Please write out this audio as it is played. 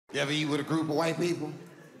You ever eat with a group of white people?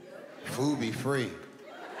 Food be free.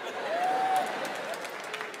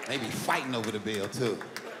 They be fighting over the bill, too.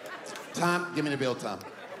 Tom, give me the bill, Tom.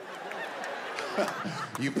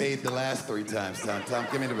 You paid the last 3 times, Tom. Tom,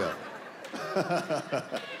 give me the bill.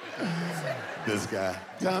 This guy.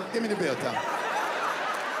 Tom, give me the bill, Tom.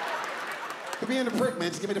 Quit being a prick, man.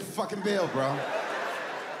 Just give me the fucking bill, bro.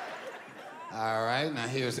 All right, now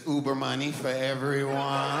here's Uber money for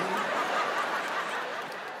everyone.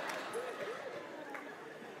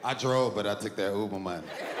 I drove, but I took that Uber money.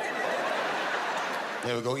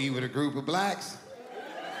 You ever go eat with a group of blacks?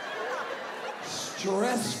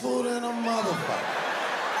 Stressful than a motherfucker.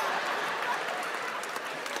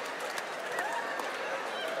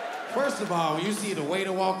 First of all, when you see the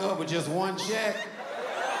waiter walk up with just 1 check,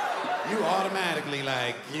 you automatically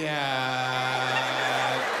like, yeah.